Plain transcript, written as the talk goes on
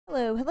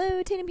Hello,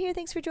 hello, Tatum here.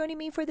 Thanks for joining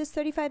me for this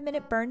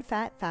 35-minute burn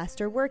fat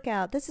faster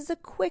workout. This is a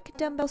quick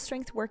dumbbell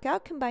strength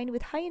workout combined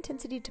with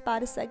high-intensity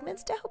tabata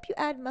segments to help you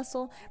add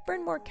muscle,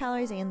 burn more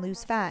calories, and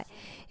lose fat.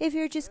 If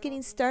you're just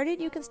getting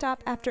started, you can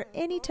stop after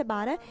any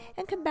tabata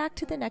and come back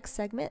to the next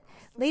segment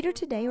later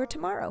today or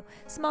tomorrow.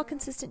 Small,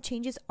 consistent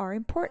changes are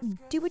important.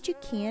 Do what you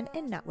can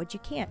and not what you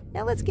can't.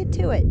 Now let's get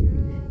to it.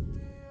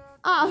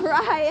 All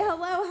right,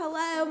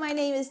 hello, my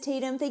name is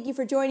Tatum. Thank you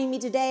for joining me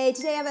today.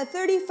 Today I have a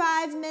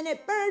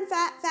 35-minute burn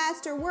fat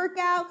faster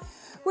workout.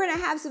 We're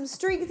gonna have some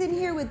strength in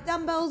here with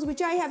dumbbells,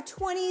 which I have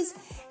 20s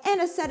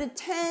and a set of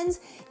 10s.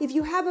 If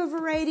you have a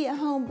variety at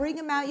home, bring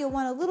them out. You'll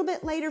want a little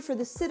bit later for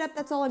the sit-up.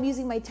 That's all I'm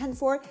using my 10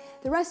 for.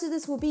 The rest of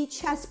this will be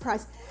chest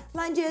press,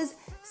 lunges,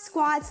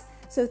 squats,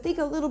 so think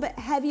a little bit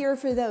heavier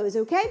for those,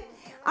 okay?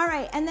 All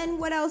right, and then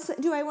what else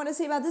do I want to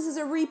say about this? Is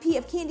a repeat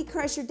of Candy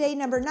Crusher day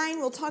number 9.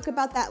 We'll talk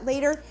about that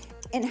later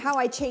and how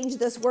I changed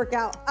this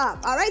workout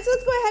up. All right, so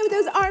let's go ahead with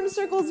those arm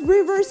circles,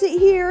 reverse it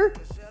here,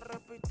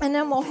 and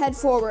then we'll head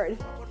forward.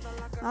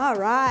 All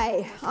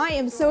right, I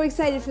am so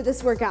excited for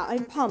this workout.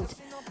 I'm pumped.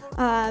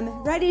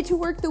 Ready to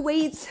work the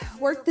weights,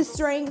 work the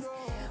strength.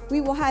 We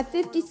will have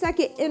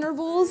 50-second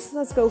intervals.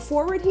 Let's go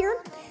forward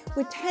here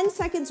with 10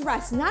 seconds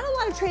rest. Not a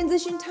lot of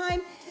transition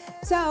time.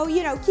 So,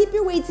 keep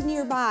your weights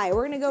nearby.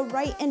 We're gonna go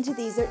right into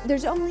these.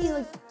 There's only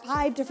like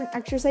 5 different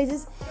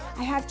exercises.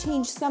 I have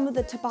changed some of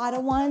the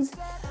Tabata ones,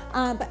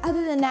 but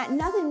other than that,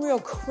 nothing real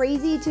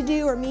crazy to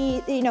do or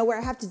where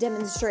I have to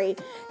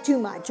demonstrate too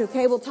much,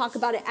 okay? We'll talk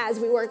about it as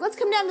we work. Let's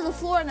come down to the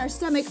floor on our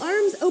stomach,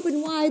 arms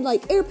open wide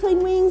like airplane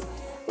wings.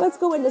 Let's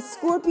go into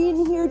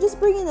scorpion here, just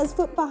bringing this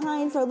foot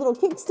behind for a little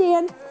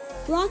kickstand,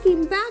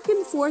 rocking back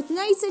and forth,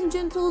 nice and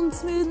gentle and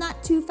smooth,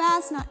 not too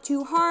fast, not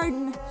too hard,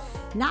 and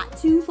not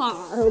too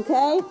far,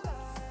 okay?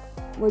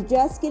 We're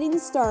just getting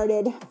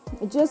started.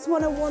 I just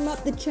want to warm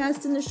up the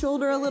chest and the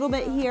shoulder a little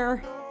bit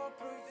here.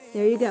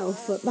 There you go,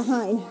 foot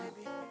behind.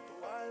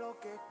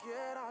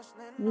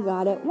 You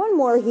got it. One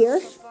more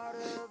here.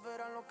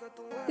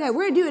 Good,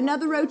 we're gonna do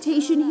another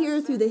rotation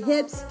here through the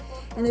hips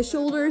and the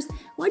shoulders. I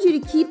want you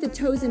to keep the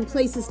toes in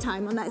place this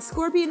time. On that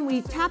scorpion,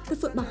 we tap the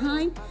foot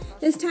behind.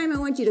 This time I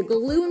want you to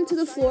glue them to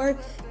the floor.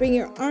 Bring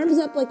your arms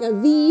up like a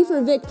V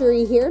for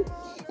victory here.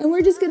 And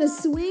we're just gonna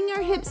swing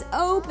our hips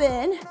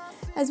open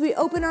as we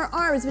open our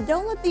arms, but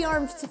don't let the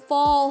arms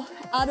fall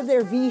out of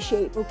their V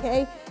shape,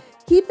 okay?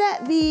 Keep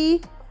that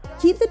V,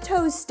 keep the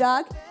toes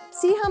stuck.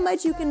 See how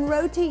much you can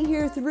rotate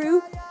here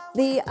through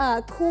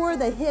the core,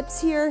 the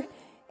hips here,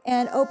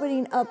 and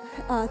opening up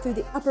through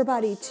the upper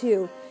body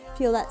too.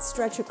 Feel that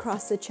stretch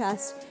across the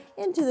chest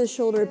into the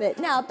shoulder bit.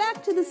 Now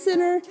back to the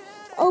center,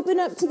 open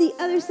up to the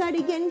other side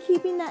again,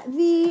 keeping that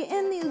V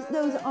in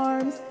those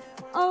arms,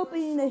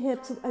 opening the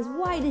hips as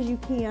wide as you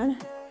can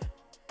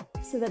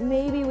so that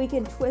maybe we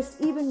can twist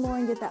even more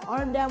and get that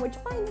arm down, which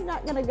mine's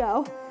not gonna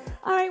go.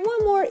 All right,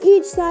 one more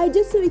each side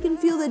just so we can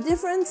feel the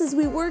difference as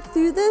we work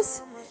through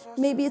this.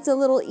 Maybe it's a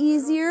little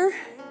easier.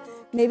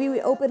 Maybe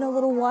we open a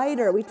little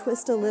wider, we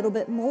twist a little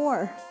bit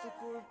more.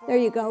 There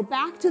you go,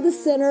 back to the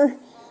center,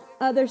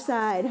 other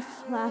side.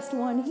 Last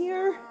one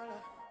here,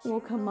 we'll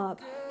come up.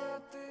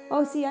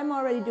 Oh, see, I'm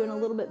already doing a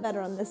little bit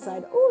better on this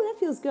side. Oh, that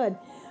feels good.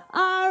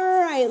 All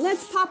right,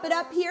 let's pop it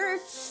up here.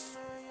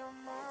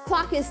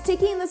 Clock is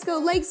ticking, let's go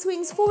leg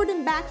swings forward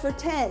and back for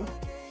 10.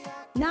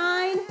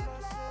 9,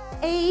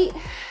 8,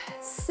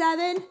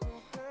 7,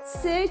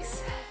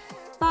 6,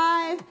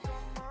 5,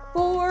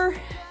 4,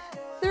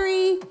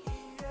 3,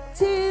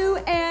 2,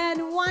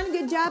 and 1.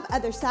 Good job.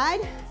 Other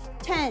side.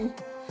 10,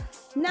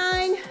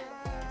 9,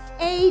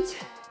 8,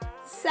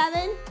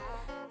 7,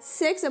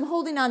 6. I'm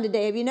holding on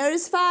today. Have you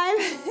noticed?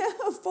 5,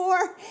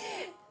 4,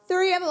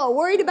 3. I'm a little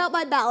worried about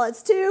my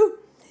balance. 2,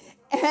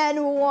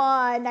 and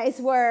 1. Nice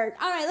work.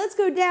 All right, let's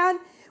go down.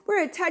 We're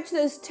going to touch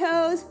those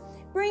toes.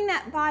 Bring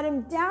that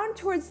bottom down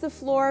towards the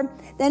floor,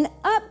 then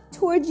up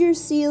towards your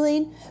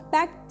ceiling,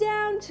 back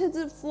down to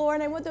the floor,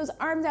 and I want those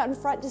arms out in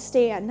front to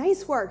stand.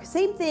 Nice work.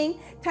 Same thing,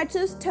 touch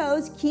those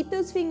toes, keep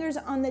those fingers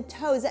on the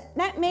toes.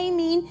 That may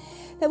mean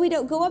that we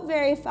don't go up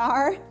very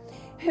far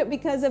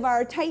because of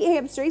our tight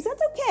hamstrings.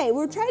 That's okay,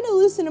 we're trying to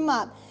loosen them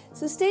up.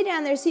 So stay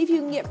down there, see if you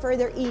can get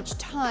further each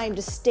time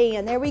to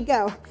stand. There we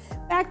go.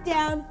 Back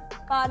down,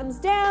 bottoms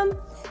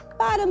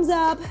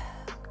up,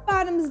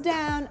 bottoms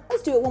down.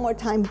 Let's do it one more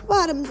time.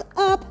 Bottoms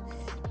up.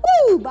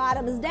 Woo!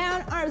 Bottoms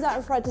down. Arms out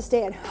in front to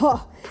stand.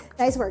 Oh,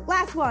 nice work.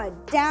 Last one.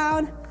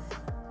 Down,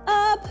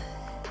 up,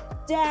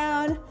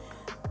 down,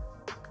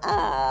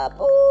 up.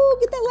 Ooh,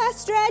 get that last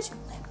stretch.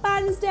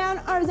 Bottoms down,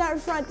 arms out in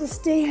front to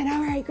stand.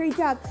 All right, great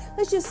job.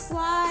 Let's just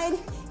slide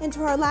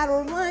into our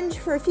lateral lunge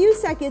for a few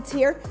seconds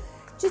here.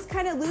 Just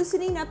kind of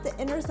loosening up the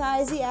inner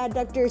thighs, the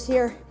adductors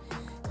here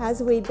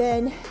as we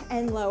bend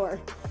and lower.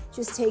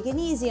 Just take it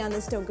easy on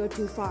this. Don't go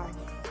too far.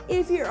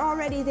 If you're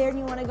already there and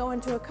you want to go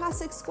into a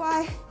Cossack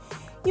squat,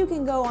 you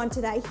can go onto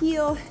that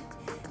heel,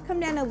 come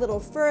down a little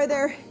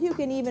further. You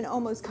can even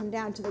almost come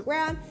down to the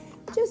ground.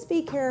 Just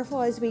be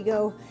careful as we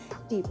go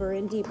deeper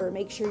and deeper.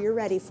 Make sure you're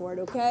ready for it,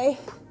 okay?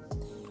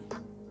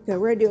 Good,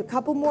 we're gonna do a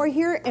couple more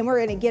here and we're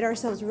gonna get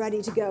ourselves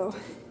ready to go.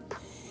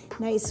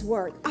 Nice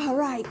work. All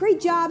right,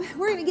 great job.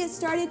 We're gonna get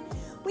started.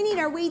 We need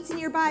our weights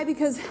nearby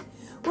because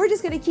we're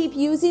just gonna keep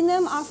using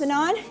them off and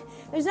on.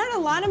 There's not a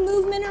lot of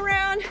movement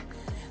around,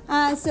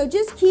 so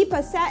just keep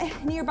a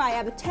set nearby. I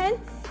have a 10,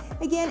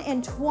 again,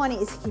 and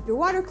 20s. Keep your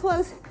water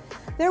close.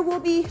 There will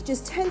be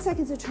just 10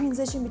 seconds of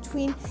transition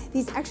between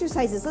these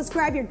exercises. Let's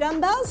grab your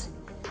dumbbells.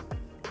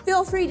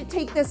 Feel free to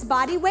take this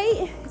body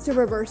weight. It's a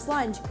reverse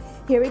lunge.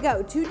 Here we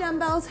go, 2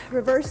 dumbbells,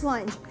 reverse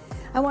lunge.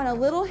 I want a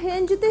little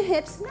hinge at the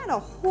hips, not a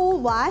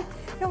whole lot.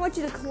 I don't want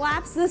you to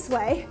collapse this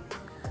way,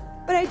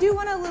 but I do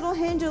want a little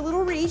hinge, a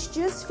little reach,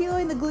 just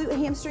feeling the glute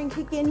hamstring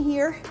kick in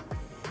here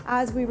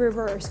as we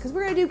reverse, because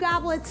we're gonna do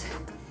goblets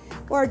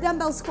or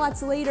dumbbell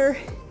squats later,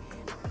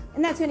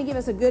 and that's gonna give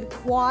us a good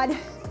quad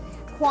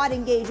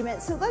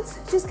engagement. So let's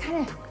just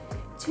kind of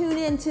tune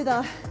into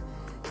the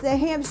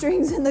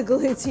hamstrings and the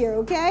glutes here,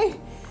 okay?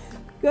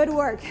 Good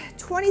work.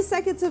 20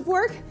 seconds of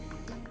work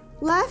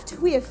left.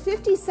 We have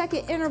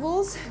 50-second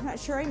intervals. I'm not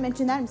sure I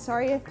mentioned that. I'm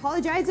sorry. I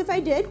apologize if I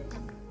did.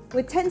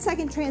 With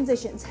 10-second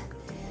transitions.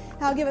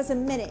 That'll give us a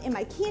minute. In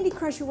my Candy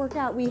Crusher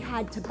workout, we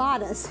had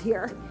tabatas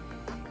here,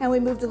 and we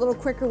moved a little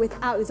quicker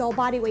without. It was all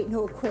body weight,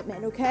 no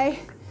equipment, okay?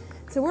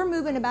 So we're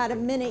moving about a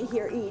minute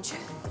here each.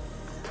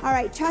 All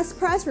right, chest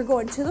press. We're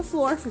going to the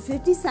floor for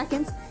 50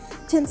 seconds.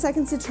 10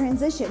 seconds of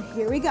transition.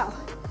 Here we go.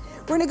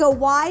 We're gonna go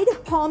wide,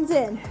 palms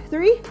in.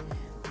 3,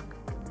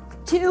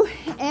 2,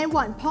 and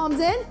 1. Palms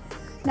in.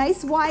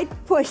 Nice wide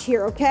push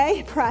here,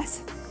 okay?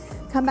 Press.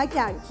 Come back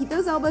down. Keep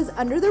those elbows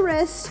under the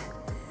wrist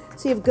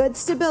so you have good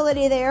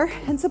stability there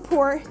and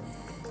support,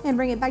 and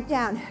bring it back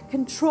down.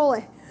 Control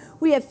it.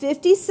 We have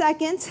 50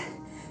 seconds.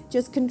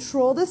 Just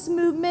control this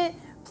movement.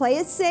 Play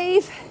it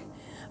safe,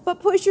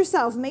 but push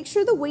yourself. Make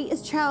sure the weight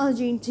is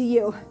challenging to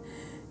you.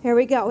 Here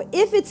we go.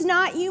 If it's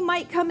not, you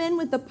might come in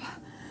with the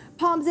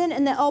palms in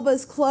and the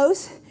elbows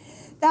close.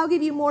 That'll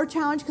give you more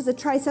challenge because the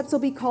triceps will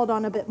be called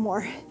on a bit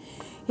more.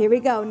 Here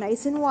we go,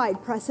 nice and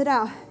wide, press it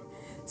out,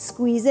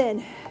 squeeze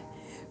in.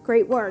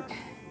 Great work.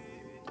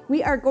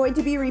 We are going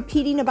to be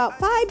repeating about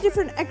 5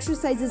 different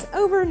exercises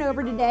over and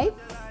over today.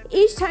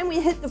 Each time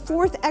we hit the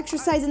 4th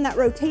exercise in that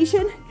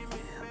rotation,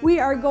 we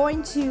are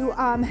going to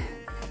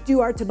do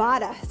our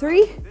tabata.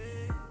 3,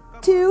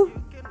 2,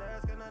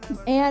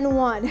 and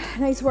 1.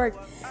 Nice work.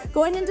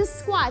 Going into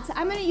squats,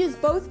 I'm gonna use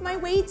both my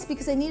weights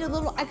because I need a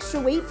little extra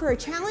weight for a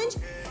challenge.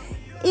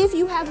 If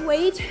you have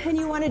weight and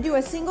you want to do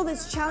a single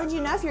that's challenging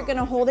enough, you're going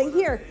to hold it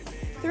here.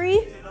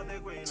 3,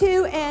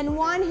 2, and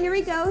 1. Here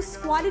we go.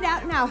 Squat it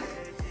out. Now,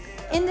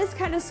 in this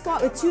kind of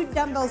squat with 2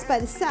 dumbbells by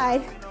the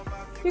side,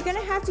 you're going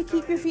to have to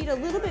keep your feet a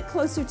little bit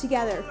closer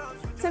together.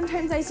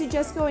 Sometimes I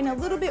suggest going a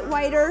little bit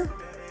wider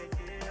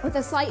with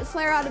a slight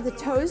flare out of the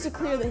toes to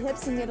clear the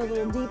hips and get a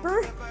little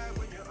deeper.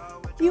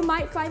 You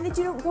might find that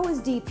you don't go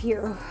as deep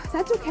here.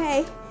 That's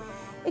okay.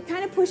 It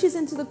kind of pushes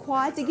into the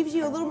quads. It gives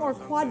you a little more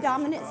quad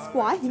dominant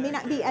squat. You may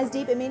not be as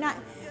deep. It may not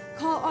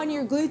call on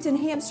your glutes and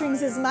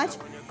hamstrings as much.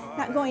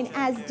 Not going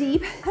as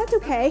deep. That's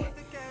okay.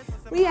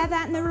 We have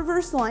that in the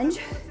reverse lunge.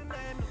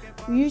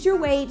 Use your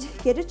weight.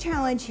 Get a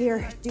challenge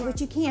here. Do what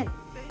you can.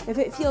 If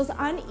it feels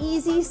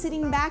uneasy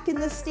sitting back in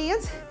this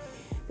stance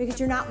because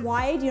you're not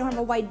wide, you don't have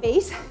a wide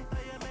base,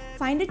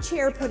 find a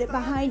chair, put it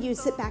behind you,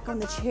 sit back on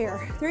the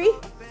chair. 3,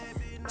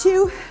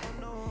 2,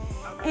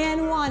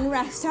 and 1.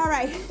 Rest. All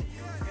right.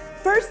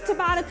 First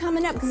tabata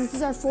coming up because this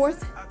is our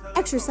 4th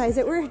exercise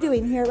that we're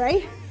doing here,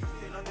 right?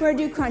 We're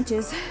gonna do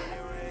crunches.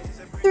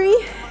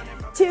 3,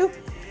 2,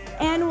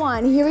 and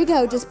 1. Here we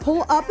go. Just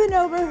pull up and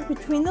over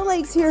between the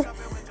legs here.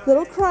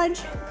 Little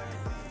crunch.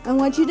 I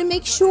want you to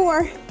make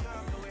sure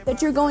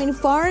that you're going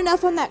far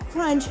enough on that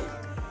crunch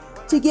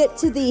to get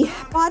to the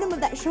bottom of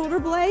that shoulder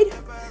blade,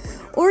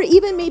 or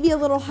even maybe a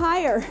little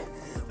higher.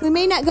 We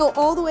may not go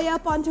all the way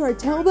up onto our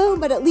tailbone,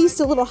 but at least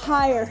a little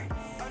higher.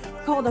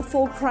 Called a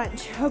full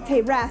crunch.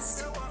 Okay,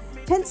 rest.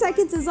 10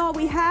 seconds is all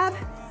we have.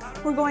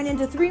 We're going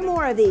into 3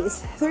 more of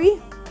these.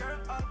 3,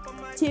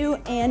 2,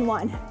 and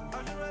 1.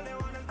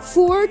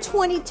 4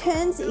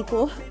 20-10s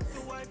equal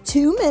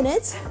 2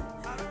 minutes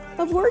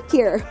of work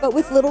here, but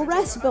with little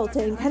rest built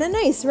in. Kind of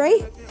nice,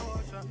 right?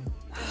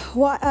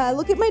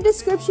 Look at my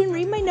description,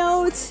 read my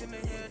notes,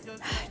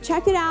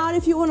 check it out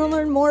if you want to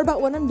learn more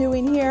about what I'm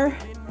doing here.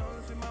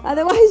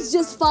 Otherwise,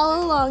 just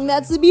follow along.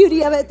 That's the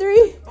beauty of it.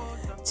 3,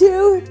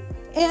 2,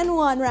 and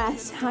 1.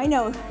 Rest. I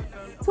know.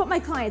 That's what my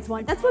clients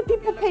want. That's what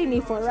people pay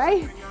me for,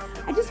 right?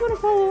 I just want to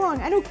follow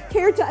along. I don't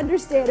care to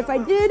understand. If I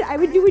did, I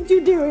would do what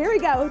you do. Here we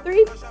go.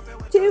 3,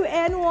 2,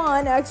 and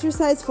 1.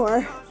 Exercise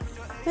 4.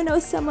 I know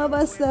some of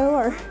us, though,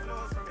 are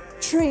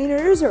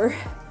trainers or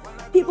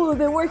people who have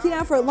been working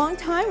out for a long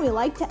time. We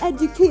like to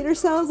educate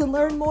ourselves and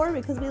learn more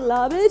because we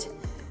love it.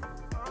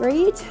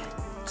 Great.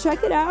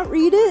 Check it out.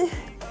 Read it.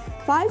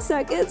 5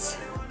 seconds.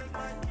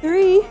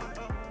 3,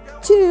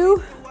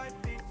 2,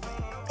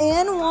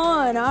 and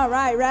 1. All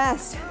right,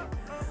 rest.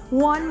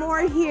 1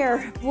 more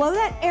here. Blow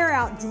that air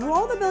out.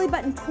 Draw the belly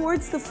button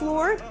towards the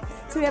floor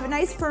so we have a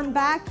nice firm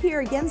back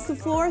here against the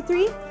floor.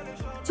 3,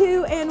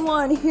 2, and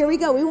 1. Here we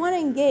go. We want to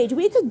engage.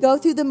 We could go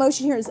through the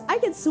motion here. I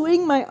could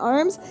swing my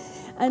arms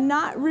and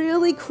not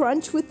really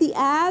crunch with the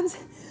abs.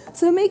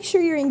 So make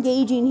sure you're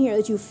engaging here,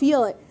 that you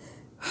feel it.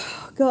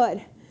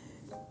 Good.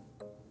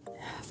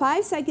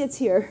 5 seconds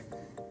here.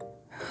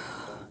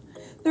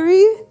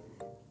 3,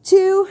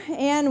 2,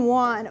 and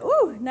 1.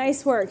 Ooh,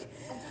 nice work.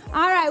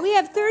 All right, we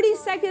have 30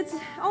 seconds,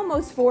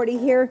 almost 40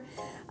 here,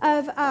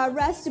 of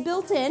rest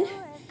built in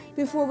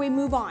before we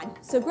move on.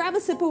 So grab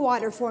a sip of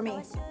water for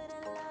me.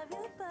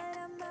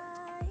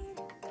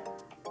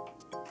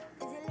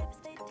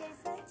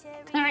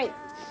 All right,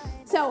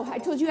 so I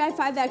told you I had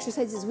 5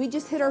 exercises. We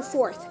just hit our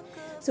 4th.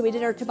 So we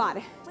did our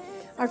tabata.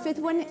 Our 5th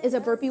one is a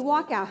burpee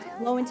walkout,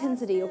 low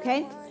intensity,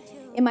 okay?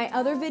 In my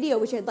other video,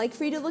 which I'd like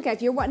for you to look at,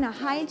 if you're wanting a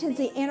high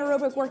intensity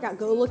anaerobic workout,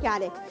 go look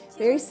at it.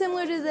 Very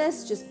similar to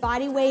this, just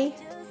body weight,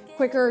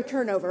 quicker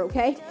turnover,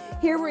 okay?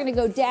 Here we're gonna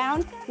go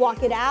down,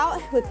 walk it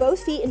out with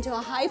both feet into a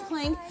high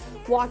plank,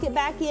 walk it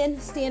back in,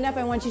 stand up.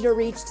 I want you to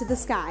reach to the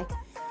sky.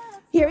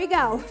 Here we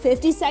go,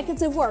 50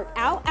 seconds of work.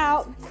 Out,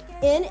 out,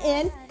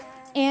 in,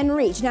 and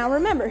reach. Now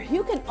remember,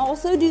 you can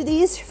also do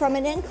these from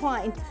an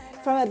incline,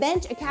 from a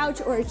bench, a couch,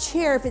 or a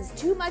chair. If it's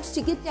too much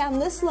to get down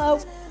this low,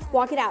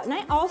 walk it out. And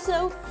I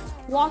also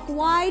walk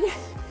wide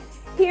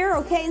here,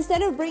 okay?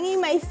 Instead of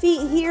bringing my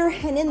feet here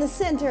and in the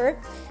center,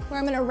 where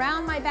I'm gonna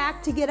round my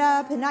back to get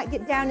up and not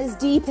get down as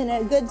deep in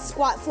a good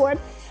squat form,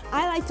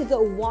 I like to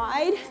go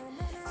wide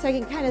so I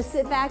can kind of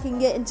sit back and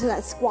get into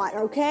that squat,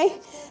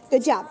 okay?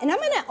 Good job. And I'm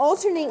gonna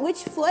alternate which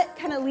foot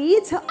kind of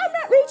leads. So I'm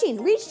not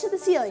reaching, reach to the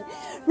ceiling.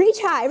 Reach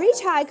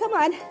high, come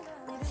on.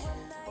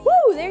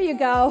 Woo, there you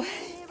go.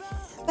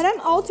 But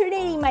I'm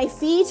alternating my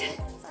feet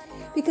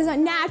because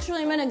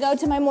naturally I'm gonna go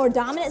to my more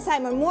dominant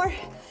side.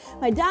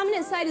 My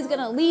dominant side is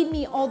gonna lead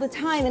me all the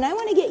time, and I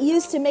wanna get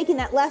used to making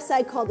that left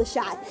side call the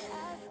shot.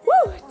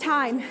 Woo,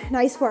 time,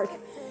 nice work.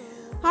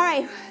 All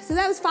right, so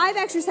that was 5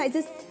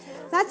 exercises.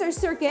 That's our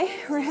circuit.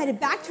 We're headed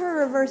back to our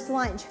reverse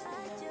lunge.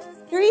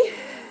 3,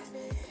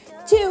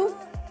 2,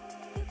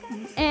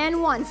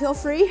 and 1. Feel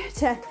free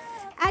to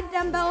add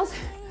dumbbells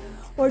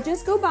or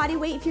just go body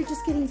weight if you're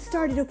just getting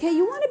started, okay?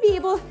 You wanna be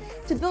able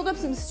to build up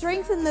some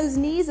strength in those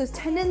knees, those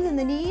tendons in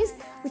the knees,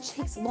 which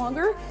takes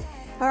longer,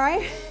 all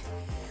right?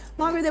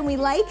 Longer than we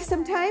like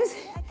sometimes.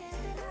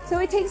 So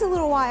it takes a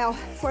little while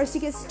for us to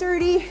get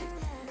sturdy,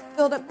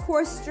 build up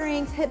core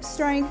strength, hip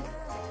strength.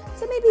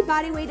 So maybe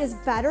body weight is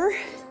better,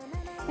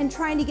 and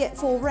trying to get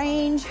full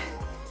range,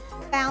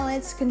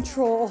 balance,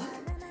 control,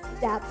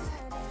 depth,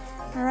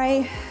 all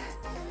right?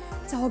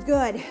 It's all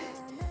good.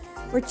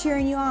 We're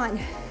cheering you on.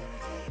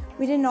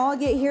 We didn't all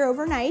get here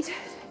overnight.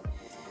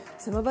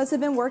 Some of us have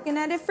been working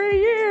at it for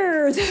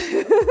years,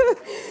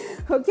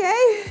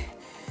 okay?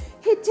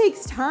 It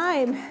takes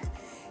time.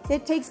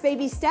 It takes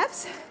baby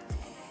steps.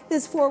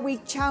 This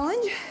 4-week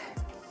challenge.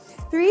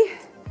 3,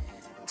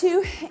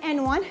 2,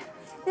 and 1.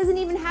 Doesn't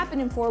even happen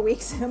in 4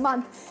 weeks, a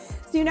month.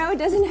 So you know, it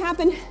doesn't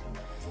happen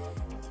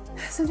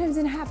sometimes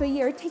in half a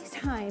year. It takes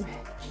time.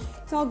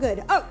 It's all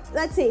good. Oh,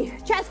 let's see.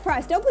 Chest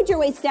press. Don't put your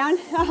weights down.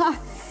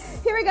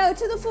 Here we go.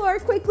 To the floor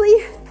quickly.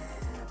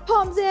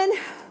 Palms in.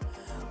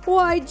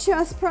 Wide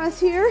chest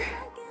press here.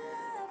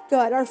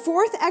 Good. Our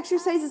 4th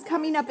exercise is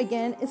coming up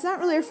again. It's not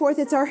really our 4th.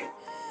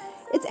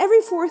 It's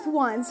every 4th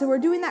one. So we're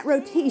doing that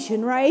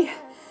rotation, right?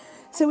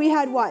 So we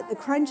had what? The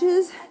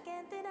crunches.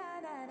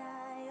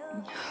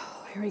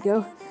 Here we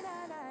go.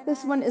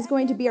 This one is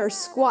going to be our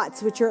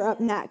squats, which are up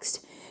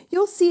next.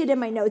 You'll see it in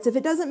my notes. If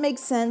it doesn't make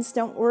sense,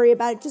 don't worry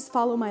about it. Just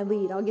follow my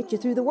lead. I'll get you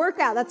through the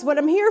workout. That's what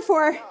I'm here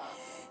for.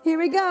 Here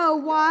we go.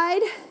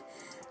 Wide,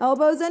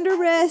 elbows under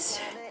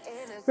wrist,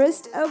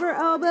 wrist over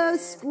elbow,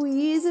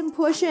 squeeze and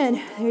push in.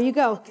 There you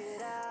go.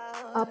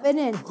 Up and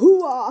in.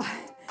 Hoo-ah.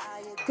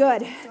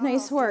 Good.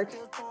 Nice work.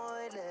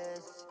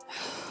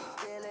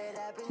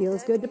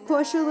 Feels good to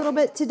push a little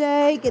bit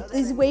today. Get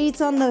these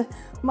weights on the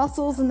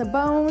muscles and the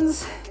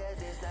bones.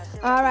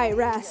 All right,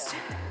 rest.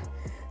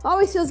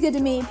 Always feels good to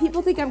me.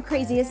 People think I'm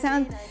crazy. It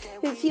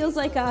feels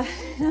like a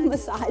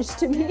massage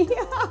to me.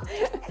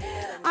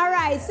 All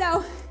right,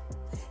 so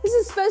this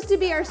is supposed to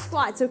be our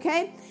squats,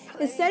 okay?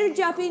 Instead of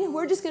jumping,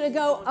 we're just gonna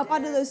go up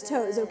onto those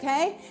toes,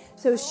 okay?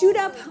 So shoot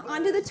up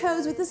onto the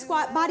toes with the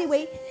squat. Body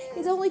weight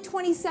is only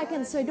 20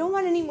 seconds, so I don't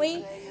want any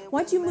weight. I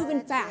want you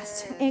moving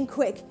fast and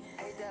quick.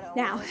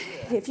 Now,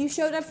 if you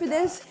showed up for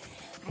this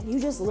and you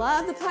just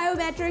love the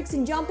plyometrics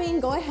and jumping,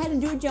 go ahead and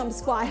do a jump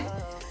squat.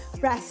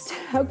 Rest.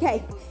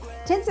 Okay,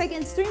 10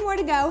 seconds, 3 more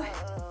to go.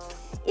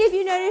 If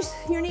you notice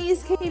your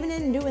knees caving in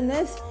and doing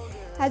this,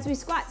 as we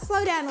squat,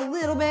 slow down a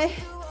little bit.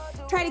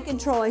 Try to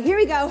control it. Here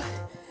we go.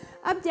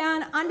 Up,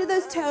 down, onto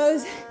those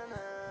toes.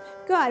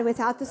 Good,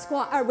 without the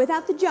squat, or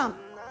without the jump.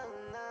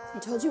 I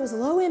told you it was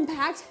low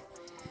impact.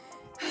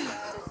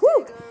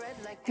 Woo.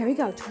 Here we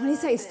go, 20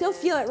 seconds. Still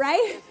feel it,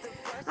 right?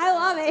 I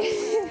love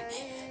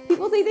it.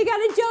 People think they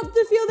gotta jump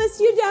to feel this.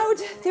 You don't.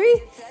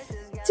 3,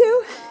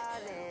 2,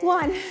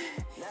 1.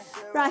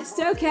 Rest.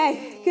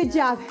 Okay, good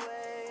job.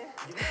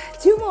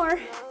 2 more.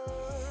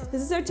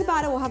 This is our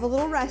tabata. We'll have a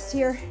little rest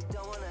here.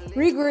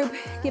 Regroup,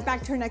 get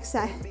back to our next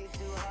set.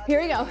 Here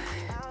we go.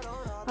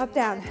 Up,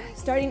 down.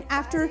 Starting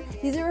after,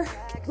 these are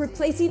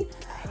replacing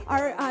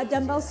our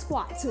dumbbell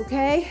squats,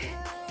 okay?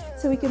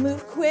 So we can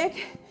move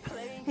quick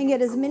and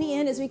get as many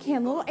in as we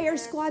can. Little air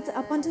squats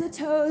up onto the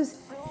toes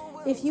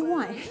if you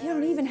want. You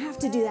don't even have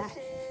to do that.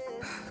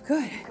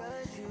 Good.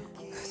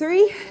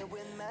 3,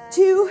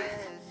 2,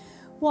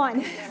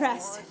 1.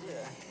 Rest.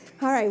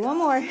 All right, one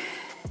more.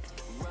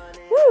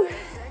 Woo.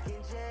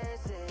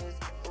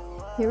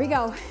 Here we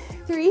go.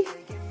 3,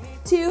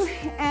 2,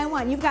 and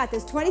 1. You've got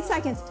this. 20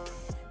 seconds.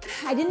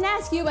 I didn't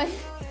ask you, but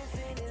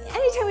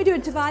anytime we do a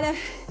tabata,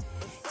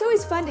 it's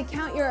always fun to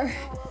count your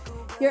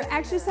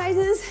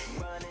exercises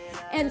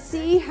and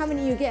see how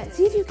many you get.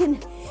 See if you can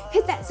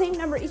hit that same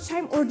number each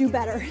time or do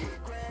better.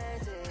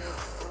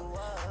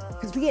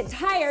 Because we get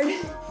tired.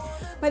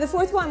 By the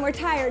fourth one, we're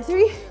tired.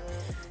 3,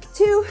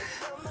 2,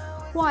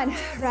 1.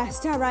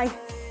 Rest. All right.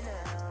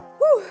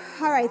 Woo.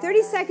 All right,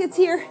 30 seconds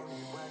here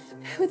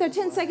with our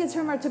 10 seconds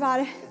from our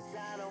tabata.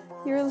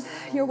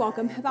 You're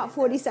welcome. About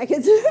 40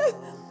 seconds.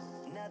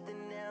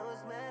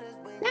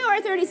 Now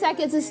our 30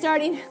 seconds is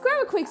starting.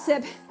 Grab a quick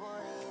sip.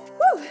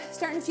 Woo,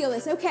 starting to feel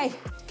this. Okay,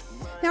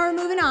 now we're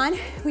moving on.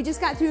 We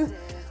just got through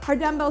our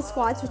dumbbell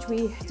squats, which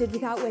we did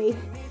without weight,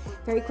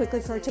 very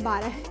quickly for our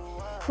tabata.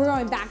 We're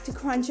going back to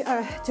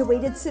to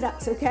weighted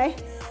sit-ups, okay?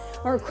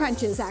 Or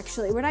crunches,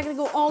 actually. We're not gonna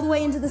go all the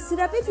way into the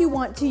sit-up. If you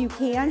want to, you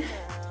can.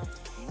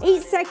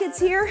 8 seconds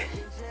here.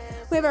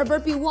 We have our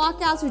burpee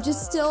walkouts. We're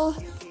just still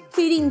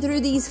feeding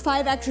through these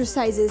 5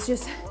 exercises,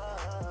 just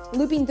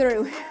looping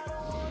through.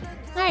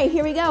 All right,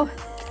 here we go.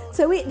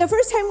 So the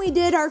first time we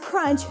did our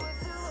crunch,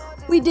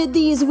 we did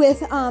these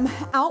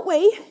without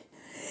weight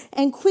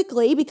and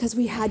quickly because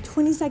we had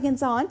 20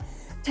 seconds on,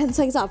 10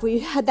 seconds off. We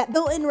had that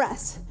built-in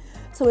rest.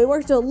 So we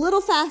worked a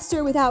little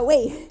faster without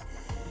weight.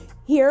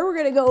 Here, we're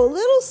gonna go a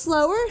little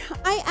slower.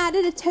 I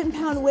added a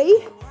 10-pound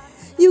weight.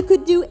 You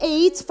could do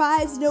 8s,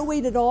 5s, no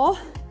weight at all.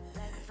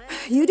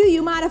 You do,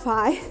 you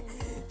modify.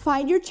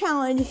 Find your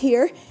challenge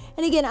here.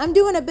 And again, I'm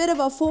doing a bit of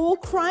a full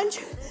crunch.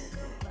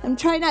 I'm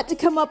trying not to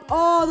come up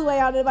all the way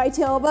onto my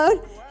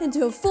tailbone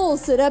into a full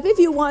sit-up. If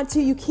you want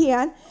to, you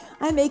can.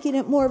 I'm making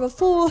it more of a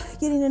full,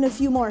 getting in a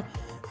few more.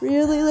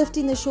 Really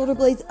lifting the shoulder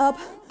blades up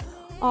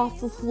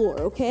off the floor,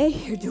 okay?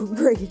 You're doing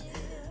great.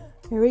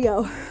 Here we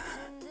go.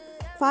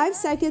 5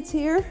 seconds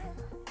here.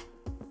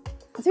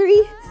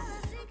 3,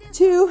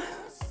 2,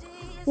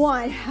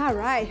 1. All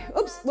right.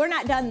 Oops, we're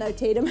not done though,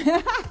 Tatum.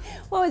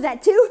 What was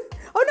that, 2?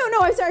 Oh,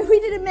 no, I'm sorry. We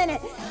did a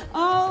minute.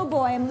 Oh,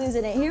 boy, I'm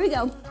losing it. Here we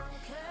go.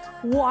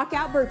 Walk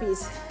out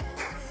burpees.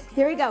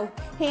 Here we go.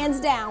 Hands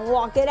down.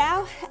 Walk it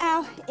out,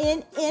 out,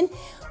 in,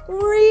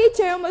 reach.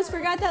 I almost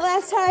forgot that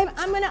last time.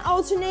 I'm going to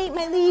alternate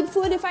my lead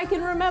foot if I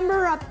can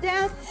remember, up,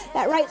 down.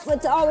 That right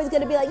foot's always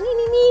going to be like,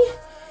 knee.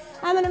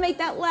 I'm going to make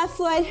that left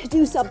foot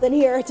do something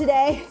here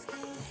today.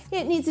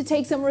 It needs to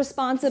take some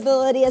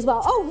responsibility as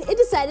well. Oh, it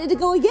decided to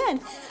go again.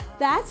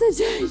 That's a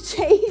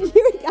change.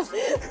 Here we go.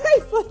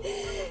 Right foot.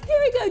 Here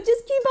we go.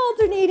 Just keep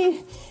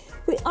alternating.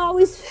 We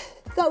always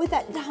go with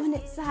that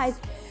dominant side.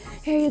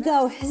 Here you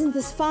go. Isn't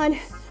this fun?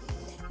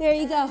 There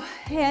you go.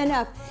 Hand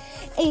up.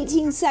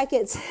 18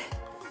 seconds.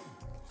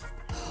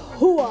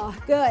 Hooah.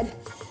 Good.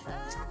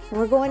 And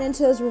we're going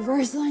into those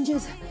reverse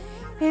lunges.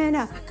 And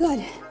up.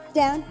 Good.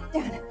 Down,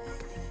 down.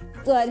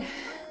 Good.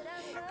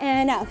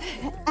 And up.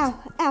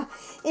 Out.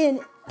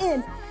 In.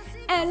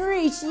 And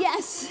reach.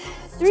 Yes.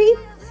 3,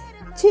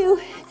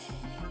 2,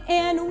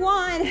 and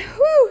 1.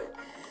 Woo.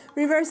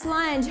 Reverse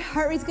lunge.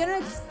 Heart rate's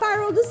gonna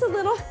spiral just a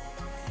little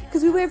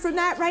because we went from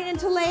that right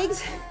into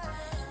legs.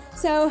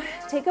 So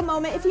take a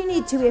moment if you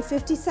need to. We have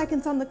 50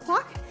 seconds on the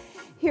clock.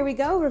 Here we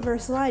go,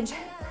 reverse lunge.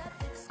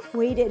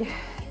 Weighted,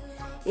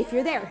 if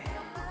you're there.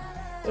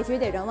 If you're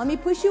there, don't let me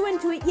push you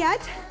into it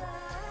yet.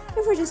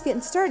 If we're just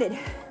getting started.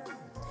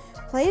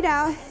 Play it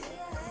out.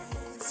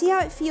 See how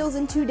it feels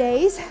in 2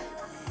 days.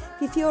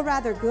 If you feel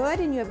rather good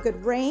and you have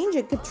good range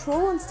and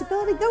control and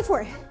stability, go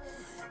for it.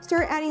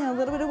 Start adding a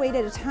little bit of weight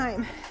at a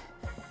time.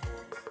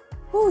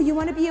 Oh, you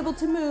want to be able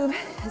to move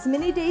as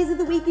many days of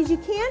the week as you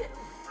can.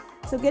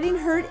 So getting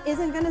hurt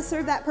isn't going to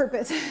serve that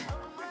purpose.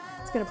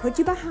 It's going to put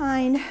you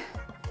behind.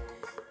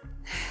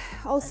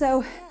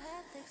 Also,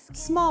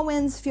 small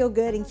wins feel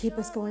good and keep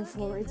us going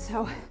forward.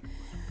 So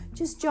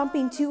just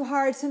jumping too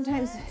hard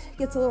sometimes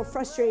gets a little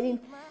frustrating.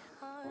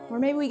 Or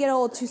maybe we get a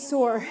little too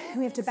sore and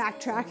we have to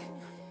backtrack.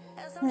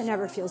 That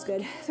never feels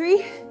good.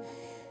 3.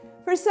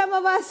 For some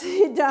of us,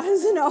 it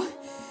does. No,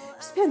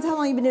 just depends how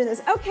long you've been doing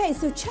this. Okay,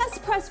 so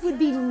chest press would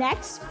be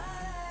next,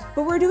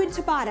 but we're doing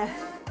tabata.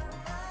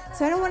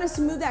 So I don't want us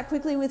to move that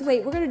quickly with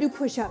weight. We're gonna do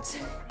push-ups.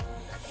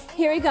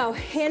 Here we go.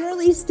 Hand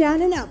release,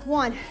 down and up.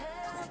 1,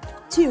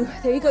 2.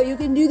 There you go. You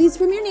can do these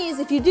from your knees.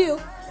 If you do,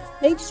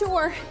 make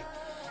sure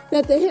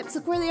that the hips,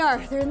 look where they are.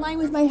 They're in line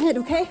with my head,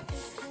 okay?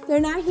 They're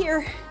not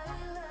here.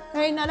 All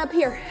right, not up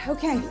here.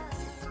 Okay,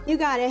 you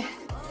got it.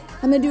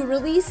 I'm gonna do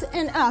release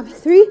and up.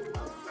 3,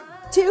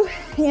 2,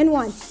 and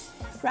 1.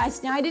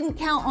 Rest. Now I didn't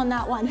count on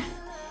that one.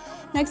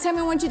 Next time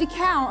I want you to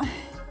count,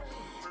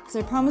 because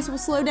I promise we'll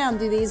slow down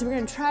through these. We're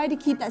gonna try to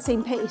keep that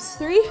same pace.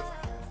 3,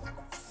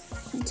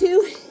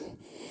 2,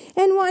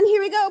 and 1.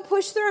 Here we go.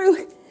 Push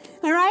through.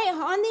 All right,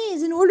 on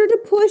these, in order to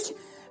push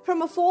from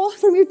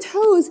your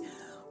toes,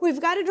 we've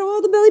got to draw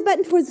the belly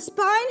button towards the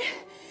spine.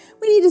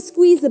 We need to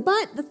squeeze the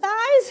butt, the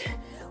thighs.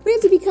 We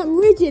have to become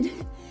rigid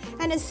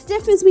and as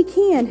stiff as we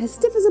can, as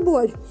stiff as a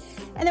board.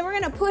 And then we're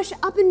gonna push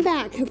up and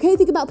back, okay?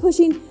 Think about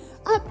pushing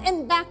up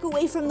and back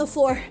away from the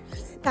floor.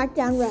 Back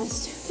down,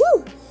 rest.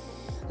 Woo!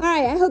 All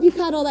right, I hope you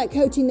caught all that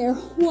coaching there.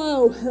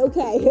 Whoa,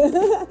 okay.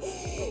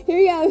 Here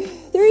we go.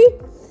 3,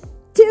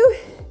 2,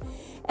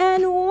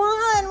 and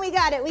 1. We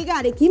got it, we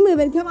got it. Keep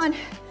moving, come on.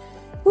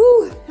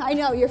 Woo, I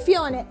know, you're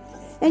feeling it.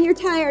 And you're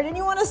tired, and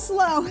you wanna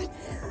slow.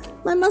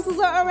 My muscles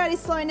are already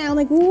slowing down,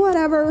 like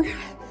whatever.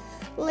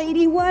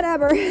 Lady,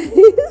 whatever.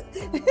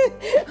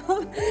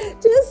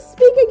 Just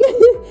speak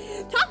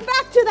again. Talk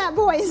back to that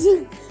voice.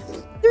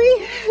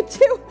 3,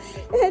 2,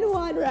 and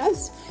 1,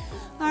 rest.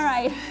 All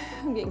right,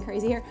 I'm getting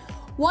crazy here.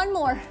 One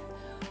more.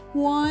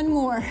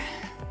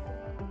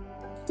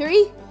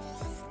 3,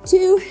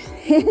 2,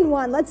 and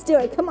 1. Let's do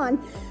it, come on.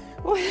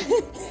 1,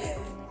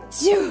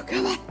 2,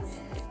 come on.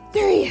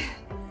 3,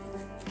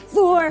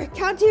 4,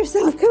 count to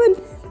yourself, come on.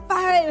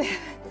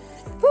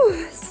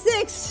 5,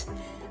 6,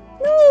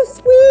 no,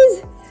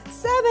 squeeze,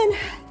 7.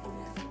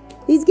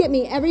 These get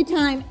me every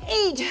time.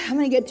 8, I'm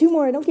gonna get 2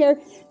 more, I don't care.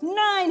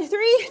 9,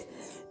 3,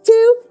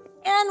 2,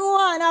 and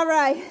 1, all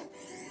right.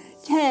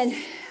 10,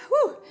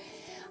 whew.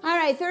 All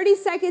right, 30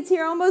 seconds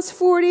here, almost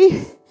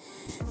 40.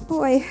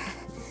 Boy,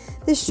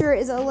 this shirt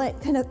is a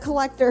kind of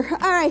collector.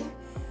 All right,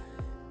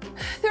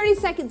 30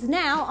 seconds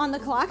now on the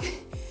clock.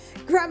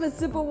 Grab a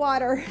sip of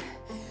water.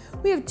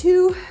 We have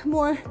 2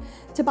 more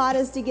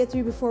tabatas to get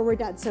through before we're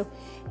done. So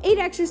 8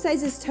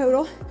 exercises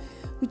total.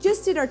 We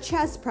just did our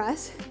chest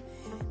press.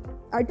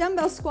 Our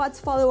dumbbell squats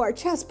follow our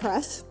chest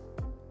press.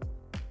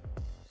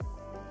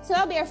 So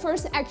that'll be our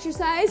first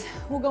exercise.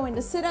 We'll go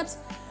into sit-ups,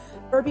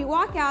 burpee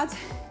walkouts.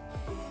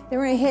 Then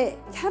we're gonna hit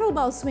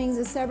kettlebell swings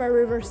instead of our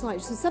reverse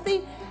lunge. So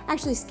something,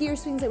 actually skier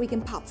swings that we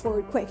can pop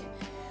forward quick.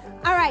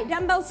 All right,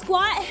 dumbbell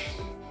squat.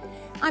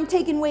 I'm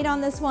taking weight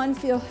on this one.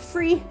 Feel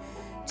free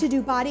to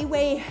do body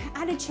weight.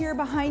 Add a chair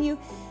behind you.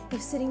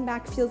 If sitting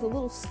back feels a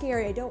little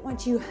scary, I don't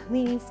want you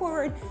leaning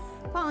forward,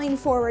 falling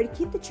forward.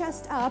 Keep the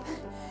chest up.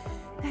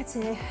 That's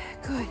it,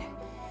 good.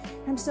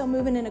 I'm still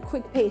moving in a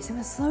quick pace. I'm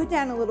gonna slow it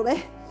down a little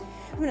bit.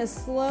 I'm gonna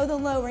slow the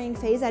lowering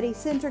phase, that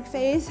eccentric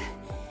phase,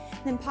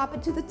 then pop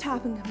it to the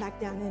top and come back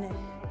down in it.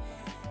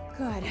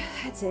 Good,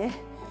 that's it.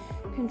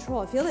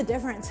 Control, feel the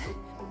difference.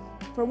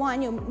 For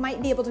one, you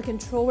might be able to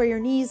control where your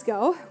knees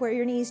go, where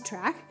your knees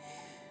track.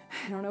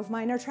 I don't know if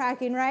mine are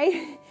tracking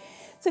right.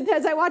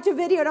 Sometimes I watch a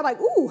video and I'm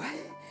like, ooh,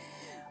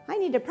 I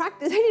need to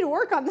practice, I need to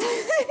work on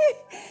that.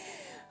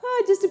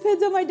 Oh, it just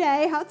depends on my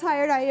day, how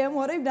tired I am,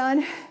 what I've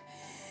done.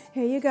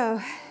 Here you go.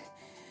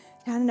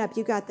 Down and up,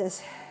 you got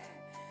this.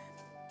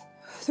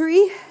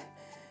 3,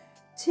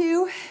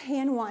 2,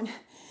 and 1.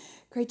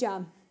 Great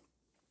job.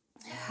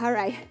 All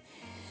right,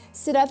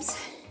 sit-ups,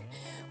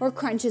 or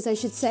crunches, I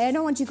should say. I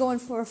don't want you going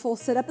for a full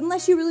sit-up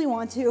unless you really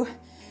want to.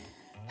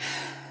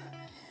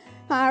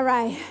 All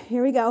right,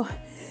 here we go.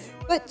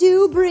 But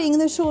do bring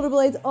the shoulder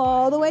blades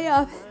all the way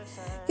up.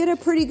 Get a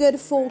pretty good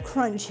full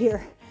crunch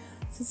here.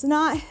 So it's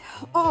not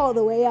all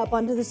the way up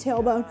onto the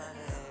tailbone,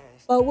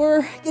 but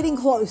we're getting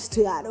close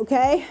to that,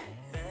 okay?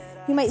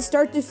 You might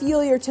start to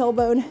feel your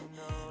tailbone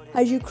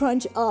as you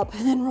crunch up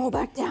and then roll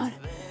back down.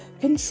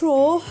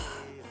 Control.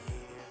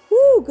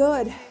 Woo,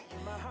 good.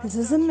 This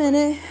is a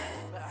minute.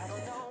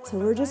 So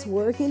we're just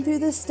working through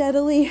this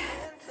steadily.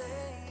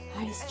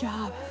 Nice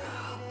job.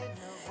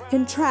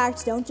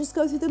 Contract, don't just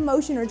go through the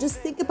motion or just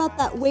think about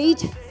that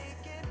weight,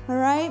 all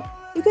right?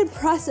 You can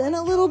press in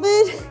a little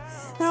bit.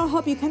 That'll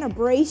help you kind of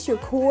brace your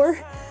core.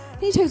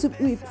 Anytime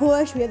we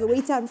push, we have the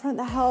weights out in front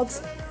that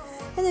helps.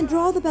 And then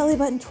draw the belly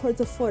button towards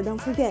the floor. Don't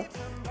forget,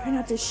 try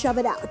not to shove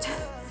it out.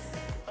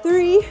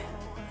 3,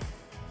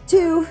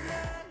 2,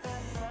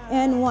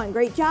 and 1.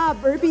 Great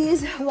job,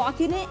 burpees.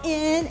 Walking it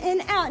in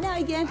and out. Now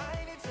again,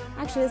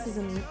 actually this is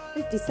in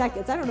 50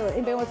 seconds. I don't know if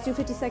anybody wants to do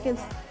 50 seconds.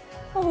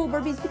 A whole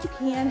burpees, but you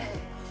can.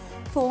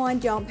 Full on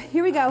jump.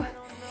 Here we go.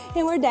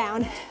 And we're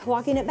down.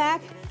 Walking it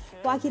back.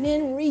 Walking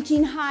in,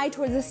 reaching high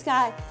towards the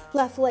sky.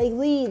 Left leg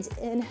leads,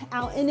 in,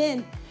 out, and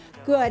in.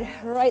 Good.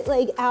 Right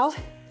leg out,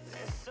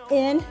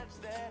 in,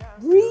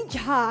 reach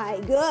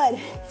high. Good.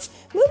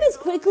 Move as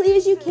quickly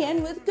as you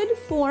can with good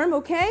form,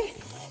 okay?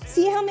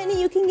 See how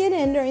many you can get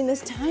in during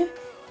this time.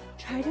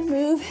 Try to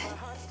move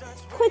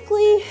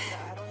quickly,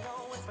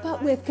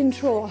 but with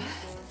control.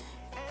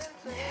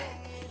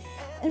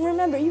 And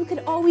remember, you could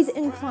always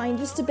incline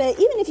just a bit.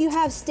 Even if you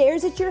have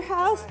stairs at your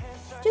house,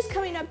 just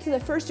coming up to the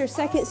first or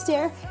second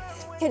stair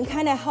can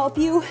kind of help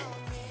you.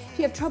 If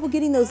you have trouble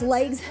getting those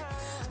legs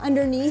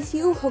underneath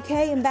you,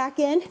 okay, and back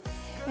in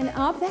and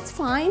up, that's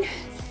fine.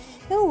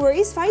 No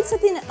worries. Find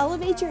something to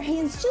elevate your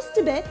hands just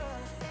a bit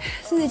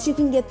so that you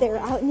can get there,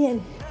 out and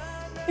in.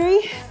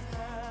 3,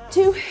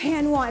 2,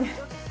 and 1.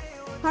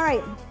 All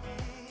right,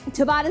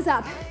 Tabata's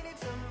up.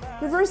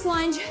 Reverse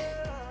lunge.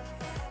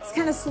 It's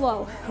kind of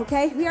slow,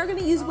 okay? We are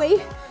gonna use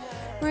weight.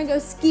 We're gonna go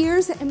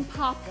skiers and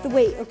pop the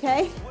weight,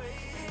 okay?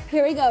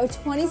 Here we go,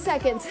 20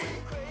 seconds.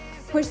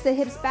 Push the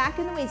hips back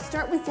in the weight.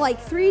 Start with like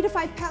 3 to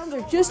 5 pounds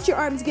or just your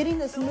arms, getting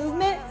this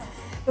movement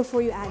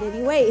before you add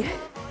any weight.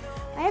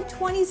 I have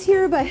 20s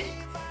here, but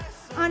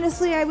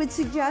honestly, I would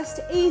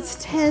suggest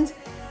 8s, 10s,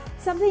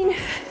 something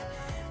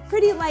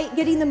pretty light,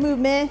 getting the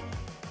movement.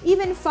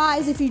 Even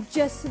 5s if you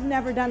just have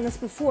never done this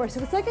before.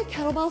 So it's like a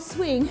kettlebell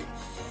swing.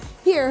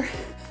 Here,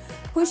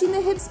 pushing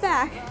the hips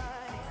back,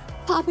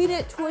 popping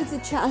it towards the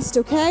chest,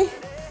 okay?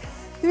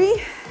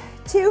 3,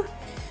 2,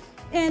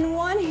 and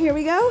 1, here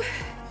we go.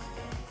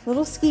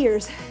 Little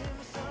skiers.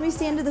 Let me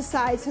stand to the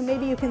side so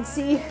maybe you can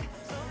see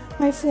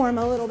my form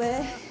a little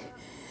bit.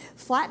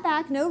 Flat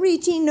back, no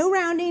reaching, no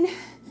rounding,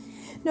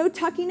 no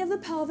tucking of the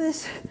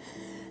pelvis.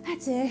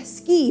 That's it,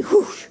 ski,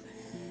 whoosh.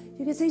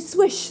 You can say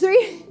swish,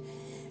 3,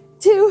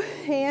 2,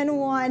 and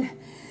 1.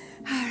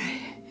 All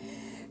right,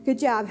 good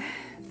job.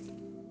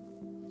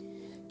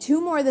 2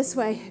 more this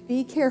way,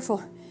 be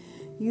careful.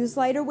 Use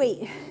lighter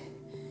weight.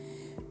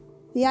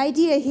 The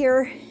idea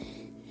here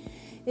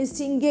is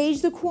to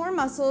engage the core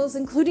muscles,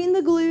 including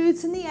the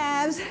glutes and the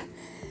abs.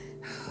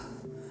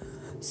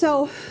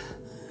 So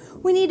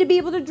we need to be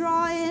able to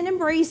draw in and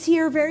brace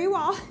here very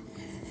well.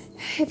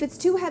 If it's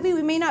too heavy,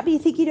 we may not be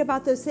thinking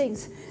about those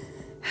things.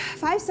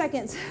 5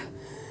 seconds.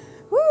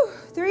 Woo,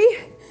 3,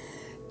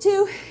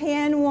 2,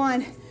 and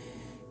 1.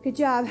 Good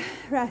job,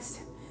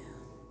 rest.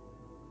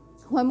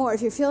 1 more.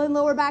 If you're feeling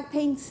lower back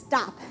pain,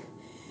 stop.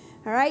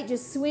 All right,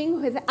 just swing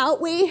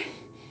without weight.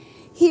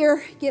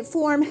 Here, get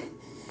form.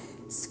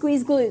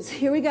 Squeeze glutes.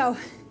 Here we go.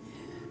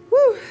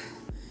 Woo.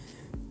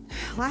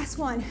 Last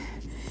one.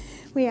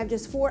 We have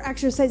just 4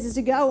 exercises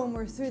to go and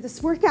we're through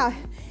this workout.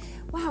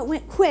 Wow, it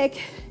went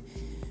quick.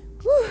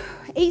 Woo.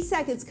 8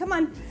 seconds. Come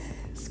on.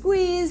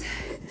 Squeeze.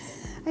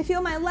 I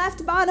feel my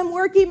left bottom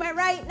working, my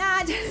right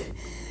not.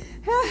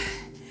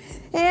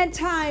 And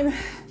time.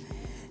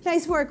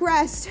 Nice work.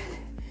 Rest.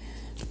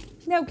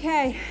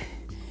 Okay.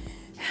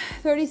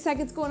 30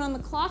 seconds going on the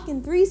clock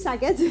in 3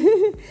 seconds.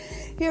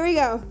 Here we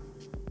go.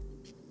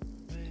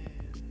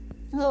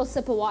 A little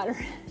sip of water.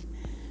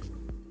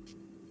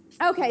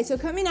 Okay, so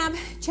coming up,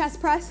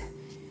 chest press.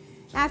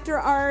 After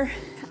our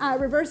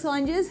reverse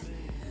lunges,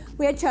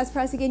 we had chest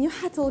press again. You'll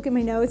have to look at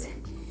my notes.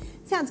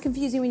 Sounds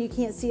confusing when you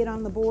can't see it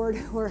on the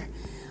board or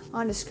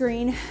on the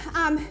screen.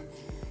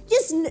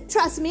 Just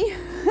trust me.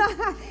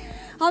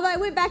 Although I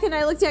went back and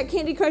I looked at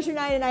Candy Crusher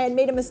 9 and I had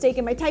made a mistake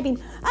in my typing.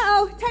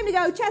 Uh-oh, time to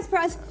go, chest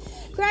press.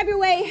 Grab your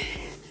weight.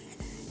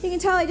 You can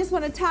tell I just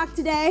want to talk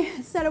today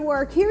instead of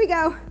work. Here we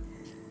go.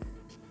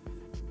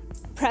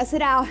 Press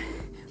it out.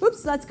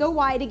 Oops, let's go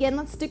wide again.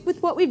 Let's stick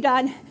with what we've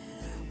done.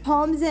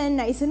 Palms in,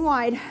 nice and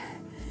wide.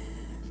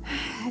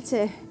 That's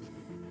it.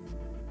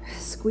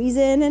 Squeeze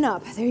in and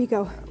up. There you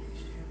go.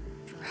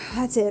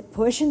 That's it.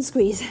 Push and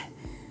squeeze.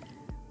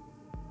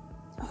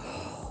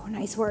 Oh,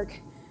 nice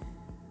work.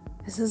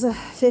 This is a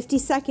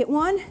 50-second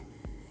one.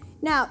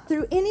 Now,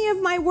 through any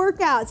of my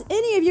workouts,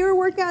 any of your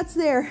workouts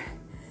there,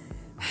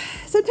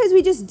 sometimes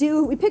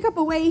we pick up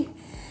a weight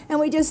and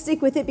we just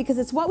stick with it because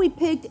it's what we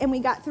picked and we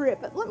got through it.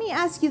 But let me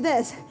ask you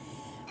this.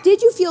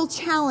 Did you feel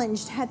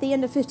challenged at the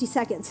end of 50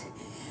 seconds?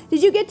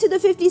 Did you get to the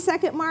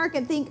 50-second mark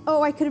and think,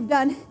 oh, I could have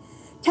done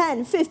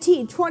 10,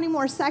 15, 20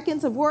 more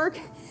seconds of work?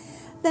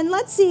 Then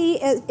let's see,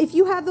 if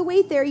you have the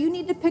weight there, you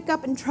need to pick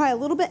up and try a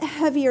little bit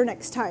heavier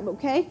next time,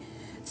 okay?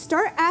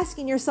 Start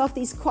asking yourself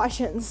these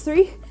questions.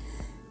 3,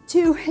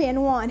 2,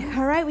 and 1.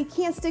 All right, we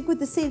can't stick with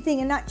the same thing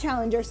and not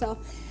challenge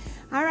ourselves.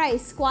 All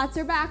right, squats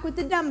are back with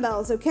the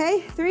dumbbells,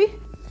 okay? 3,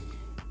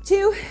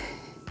 2,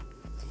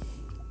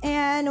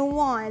 and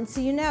 1.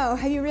 So you know,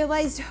 have you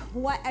realized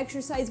what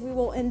exercise we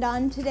will end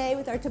on today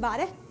with our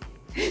tabata?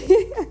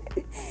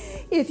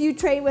 If you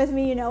train with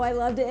me, you know I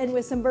love to end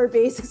with some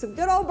burpees, some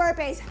good old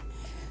burpees.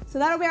 So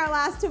that'll be our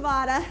last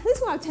tabata. At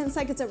least we'll have 10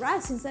 seconds of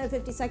rest instead of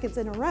 50 seconds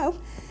in a row.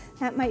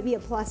 That might be a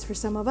plus for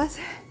some of us.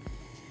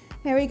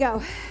 There we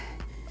go.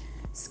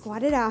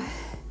 Squat it out.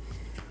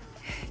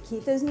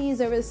 Keep those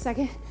knees over the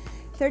second,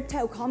 third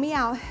toe. Call me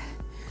out.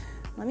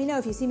 Let me know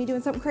if you see me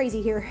doing something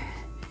crazy here.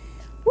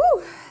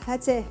 Woo,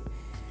 that's it.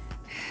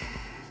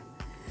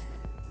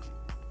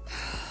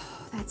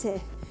 That's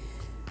it.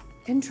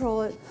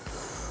 Control it.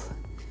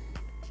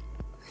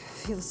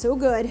 Feels so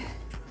good.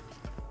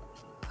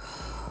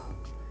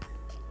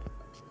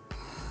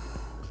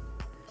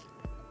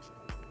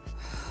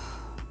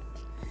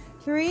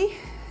 3,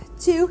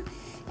 2,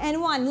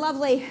 and 1.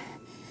 Lovely.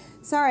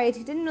 Sorry, I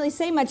didn't really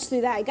say much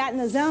through that. I got in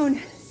the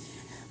zone.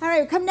 All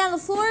right, come down the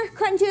floor,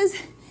 crunches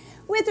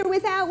with or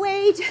without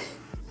weight.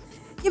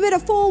 Give it a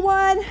full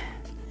one.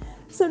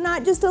 So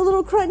not just a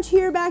little crunch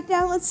here, back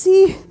down. Let's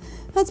see.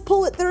 Let's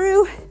pull it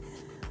through.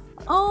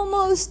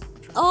 Almost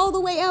all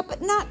the way up,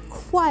 but not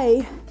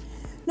quite.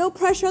 No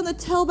pressure on the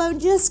tailbone,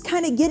 just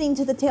kind of getting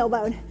to the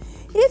tailbone.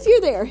 If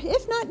you're there.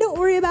 If not, don't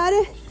worry about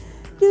it.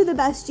 Do the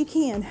best you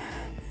can.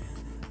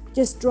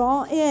 Just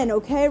draw in,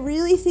 okay?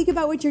 Really think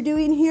about what you're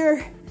doing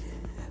here.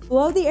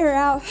 Blow the air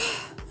out.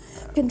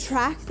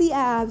 Contract the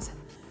abs.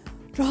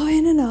 Draw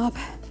in and up.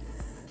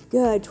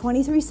 Good,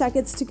 23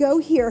 seconds to go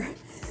here.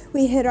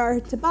 We hit our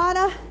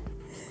tabata.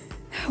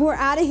 We're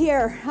out of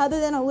here, other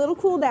than a little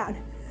cool down.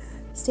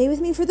 Stay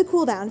with me for the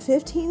cool down,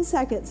 15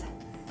 seconds.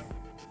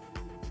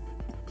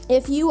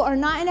 If you are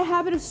not in a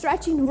habit of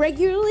stretching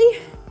regularly,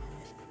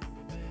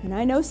 and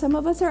I know some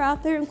of us are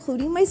out there,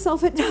 including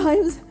myself at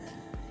times,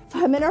 if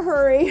I'm in a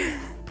hurry,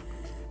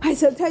 I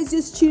sometimes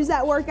just choose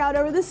that workout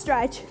over the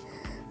stretch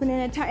when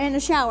in a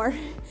shower,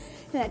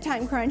 in that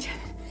time crunch.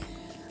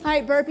 All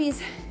right,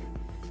 burpees.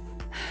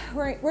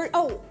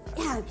 Oh,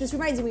 yeah, this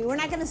reminds me, we're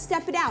not gonna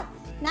step it out.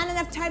 Not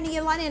enough time to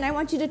get a lot in. I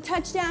want you to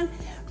touch down,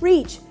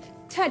 reach,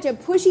 touch. I'm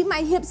pushing my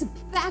hips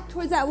back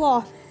towards that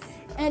wall,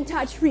 and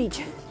touch,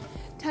 reach,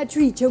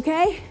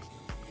 okay?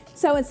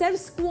 So instead of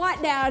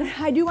squat down,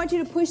 I do want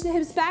you to push the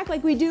hips back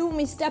like we do when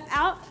we step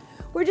out.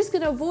 We're just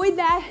gonna avoid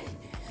that.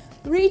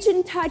 Reach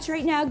and touch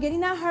right now,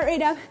 getting that heart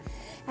rate up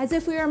as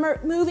if we are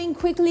moving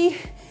quickly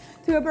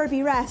through a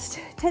burpee. Rest,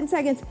 10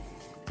 seconds,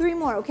 3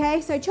 more,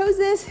 okay? So I chose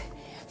this.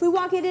 If we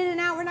walk it in and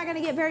out, we're not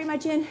gonna get very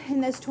much in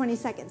this 20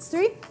 seconds.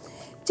 3,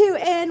 2,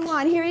 and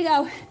 1, here we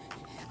go.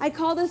 I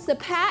call this the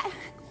PAT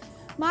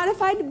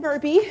modified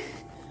burpee.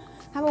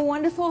 I have a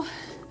wonderful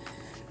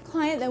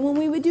client that when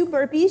we would do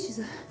burpees, she's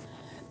a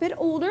bit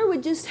older,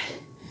 would just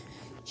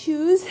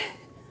choose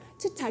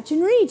to touch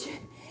and reach.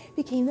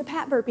 Became the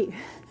PAT burpee.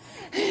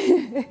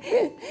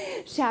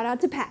 Shout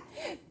out to Pat.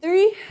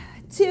 3,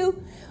 2,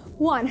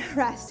 1,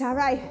 rest. All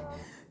right,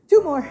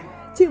 2 more.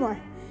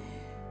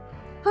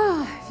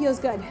 Ah, feels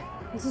good.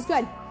 This is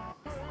good.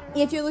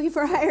 If you're looking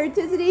for higher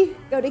intensity,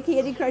 go to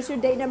Candy Crusher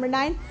day number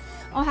 9.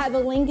 I'll have a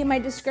link in my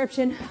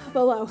description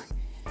below.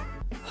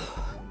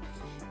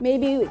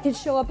 Maybe it could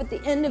show up at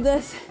the end of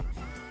this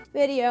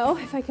video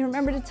if I can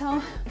remember to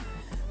tell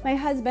my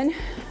husband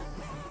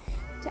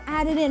to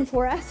add it in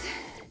for us.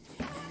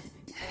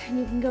 And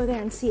you can go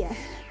there and see it.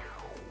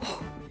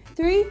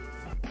 3,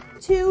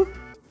 2,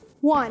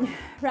 1,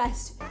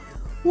 rest.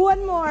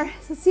 1 more.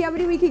 Let's see how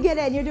many we can get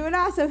in. You're doing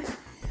awesome.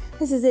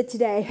 This is it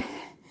today.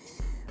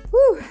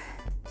 Woo.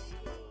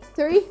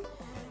 3,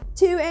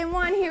 2, and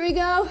 1. Here we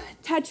go.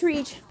 Touch,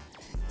 reach.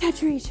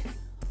 Touch, reach.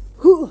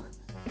 Whoo.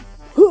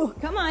 Whoo.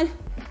 Come on.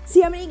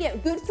 See how many you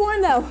get. Good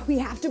form though. We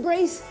have to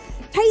brace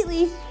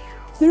tightly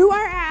through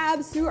our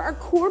abs, through our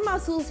core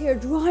muscles here,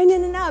 drawing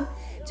in and up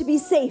to be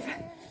safe.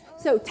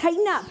 So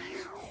tighten up.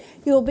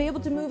 You'll be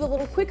able to move a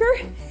little quicker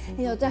and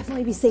you'll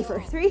definitely be safer.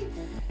 3,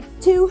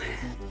 2,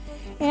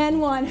 and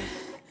 1.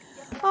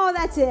 Oh,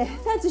 that's it.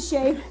 That's a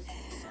shame.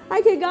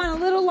 I could have gone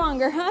a little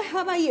longer, huh?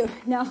 How about you?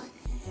 No,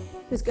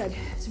 it was good.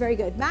 It's very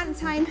good. Mountain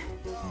time.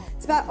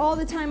 It's about all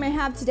the time I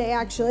have today,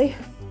 actually.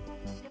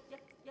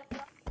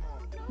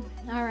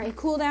 All right,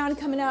 cool down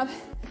coming up.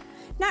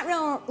 Not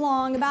real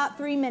long, about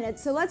 3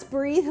 minutes. So let's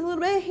breathe a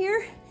little bit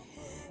here.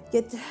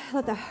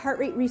 Let the heart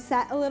rate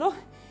reset a little.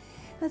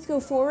 Let's go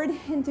forward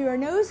in through our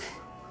nose.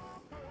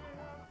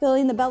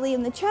 Filling the belly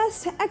and the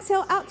chest.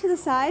 Exhale out to the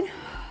side.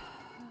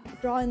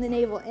 Drawing the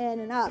navel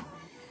in and up.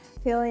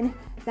 Feeling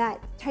that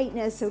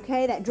tightness,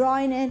 okay? That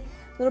drawing in, a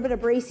little bit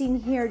of bracing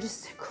here,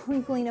 just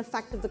crinkling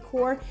effect of the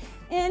core.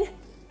 And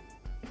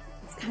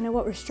it's kind of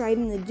what we're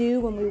striving to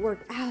do when we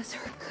work out, so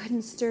we're good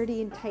and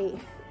sturdy and tight.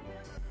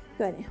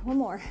 Good, 1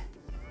 more.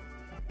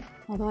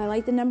 Although I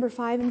like the number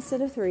 5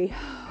 instead of 3.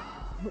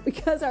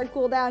 Because our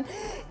cool down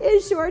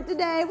is short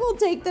today, we'll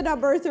take the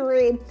number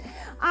 3. All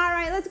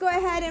right, let's go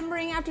ahead and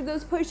bring, after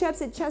those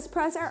push-ups and chest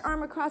press, our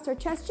arm across our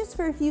chest just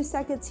for a few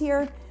seconds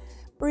here.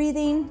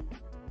 Breathing.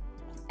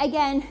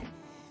 Again,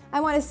 I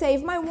want to say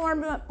if my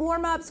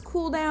warm-ups,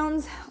 cool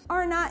downs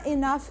are not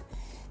enough,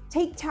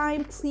 take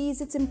time,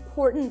 please. It's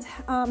important.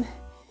 I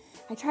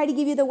try to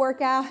give you the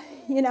workout,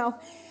 you know.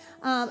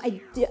 I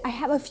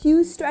have a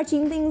few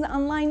stretching things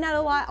online, not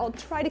a lot. I'll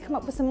try to come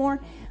up with some more.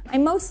 I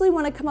mostly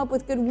want to come up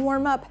with good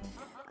warm-up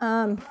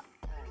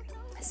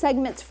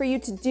segments for you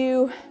to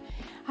do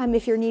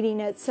if you're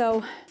needing it.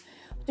 So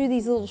I'll do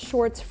these little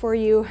shorts for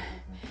you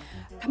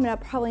coming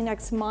up probably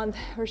next month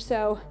or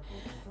so.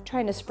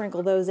 Trying to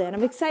sprinkle those in.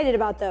 I'm excited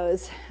about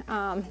those.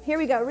 Here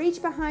we go.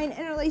 Reach behind,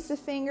 interlace the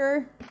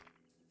finger.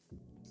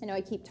 I know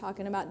I keep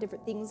talking about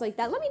different things like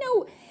that. Let me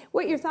know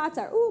what your thoughts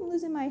are. Oh, I'm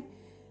losing my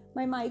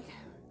mic.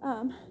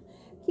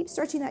 Keep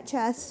stretching that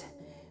chest.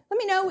 Let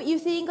me know what you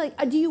think.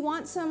 Like, do you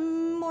want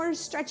some more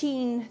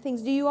stretching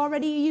things? Do you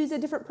already use a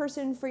different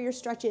person for your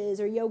stretches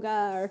or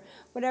yoga or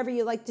whatever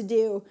you like to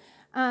do?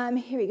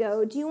 Here we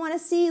go. Do you want to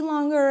see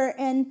longer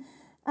and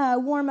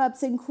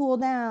warm-ups and cool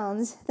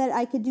downs that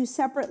I could do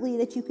separately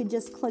that you could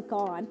just click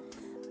on?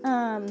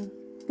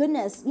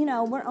 Goodness, you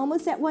know, we're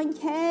almost at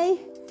 1K.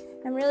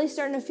 I'm really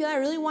starting to feel I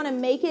really want to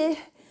make it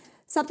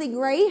something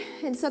great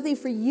and something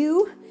for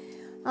you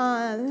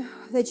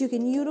that you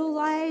can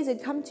utilize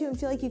and come to and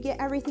feel like you get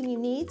everything you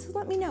need. So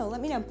let me know.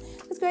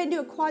 Let's go ahead and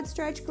do a quad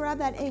stretch. Grab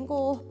that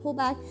ankle, pull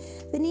back.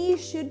 The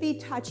knees should be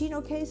touching,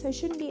 okay? So I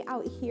shouldn't be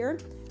out here.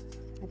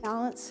 My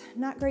balance,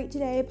 not great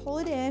today. Pull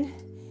it in.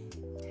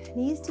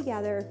 Knees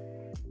together,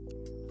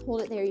 hold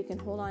it there. You can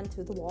hold on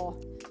to the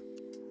wall,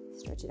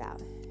 stretch it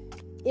out.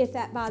 If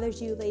that bothers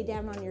you, lay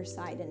down on your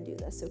side and do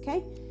this,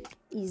 okay?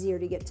 Easier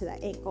to get to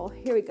that ankle.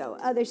 Here we go,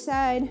 other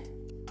side.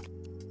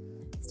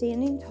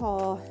 Standing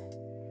tall,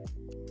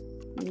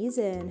 Ease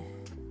in.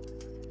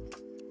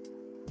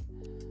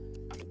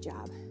 Good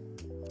job.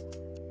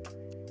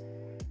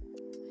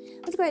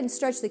 Let's go ahead and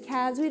stretch the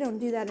calves. We don't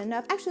do that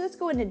enough. Actually, let's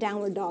go into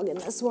downward dog in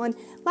this one.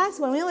 Last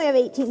one, we only have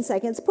 18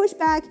 seconds. Push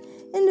back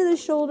into the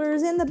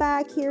shoulders, in the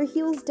back here,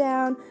 heels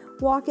down,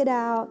 walk it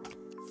out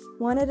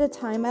one at a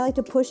time. I like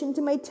to push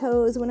into my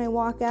toes when I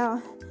walk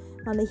out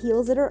on the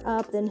heels that are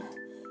up, then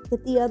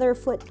get the other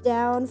foot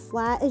down,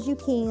 flat as you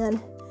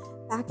can,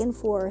 back and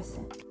forth.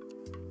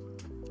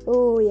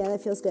 Oh yeah,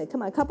 that feels good.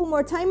 Come on, a couple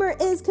more. Timer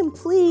is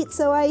complete,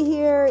 so I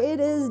hear it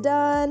is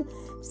done.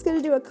 Just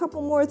gonna do a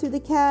couple more through the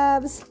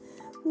calves.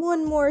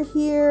 One more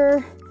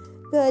here.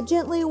 Good,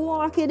 gently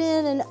walk it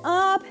in and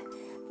up.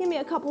 Give me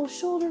a couple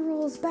shoulder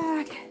rolls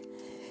back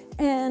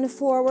and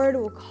forward.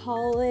 We'll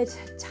call it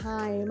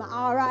time.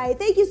 All right,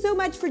 thank you so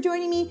much for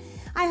joining me.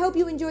 I hope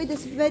you enjoyed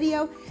this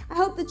video. I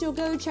hope that you'll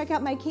go check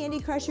out my Candy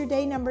Crusher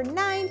day number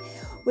 9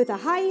 with a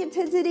high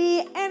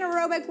intensity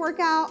anaerobic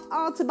workout,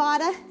 all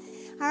Tabata.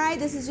 All right,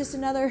 this is just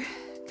another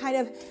kind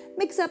of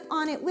mix up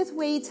on it with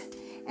weight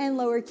and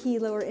lower key,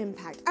 lower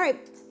impact. All right,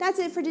 that's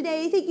it for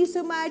today. Thank you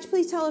so much.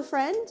 Please tell a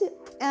friend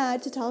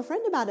to tell a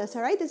friend about us.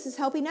 All right, this is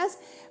helping us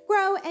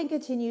grow and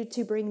continue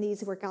to bring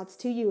these workouts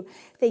to you.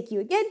 Thank you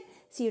again.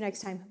 See you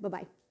next time.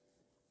 Bye-bye.